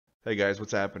Hey guys,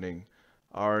 what's happening?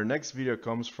 Our next video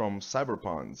comes from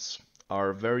Cyberpunks,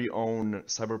 our very own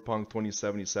Cyberpunk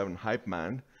 2077 hype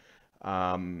man.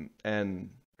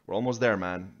 And we're almost there,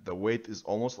 man. The wait is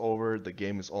almost over, the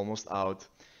game is almost out.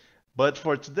 But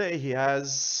for today, he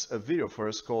has a video for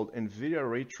us called Nvidia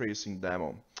Ray Tracing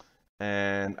Demo.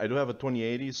 And I do have a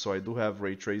 2080, so I do have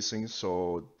ray tracing,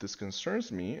 so this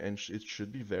concerns me, and it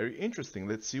should be very interesting.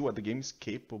 Let's see what the game is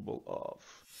capable of.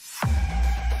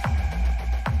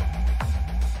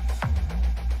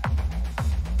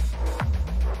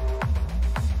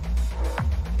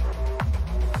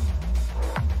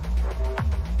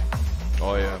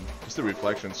 Oh yeah, just the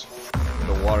reflections.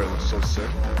 The water looks so sick.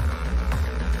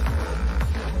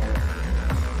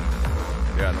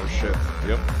 Yeah, no shit.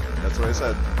 Yep, that's what I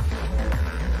said.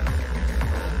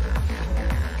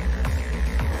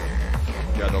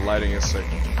 Yeah, the lighting is sick.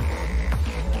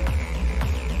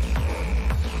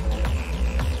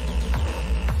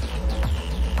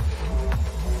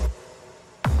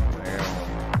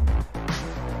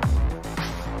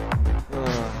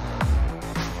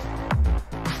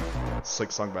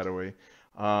 Sick song, by the way.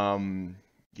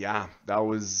 Yeah, that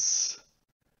looks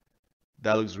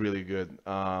really good.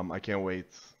 I can't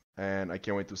wait, and I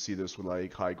can't wait to see this with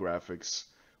like high graphics,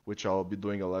 which I'll be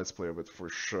doing a let's play of it for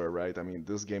sure, right? I mean,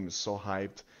 this game is so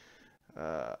hyped.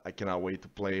 I cannot wait to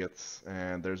play it.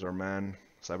 And there's our man,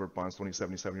 Cyberpunk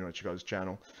 2077. You know, check out his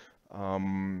channel.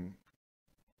 Um,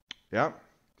 yeah,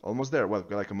 almost there. What,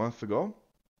 like a month ago,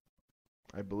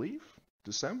 I believe,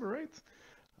 December, right?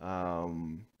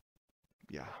 Um,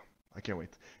 yeah, I can't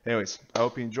wait. Anyways, I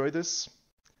hope you enjoyed this.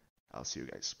 I'll see you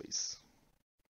guys. Peace.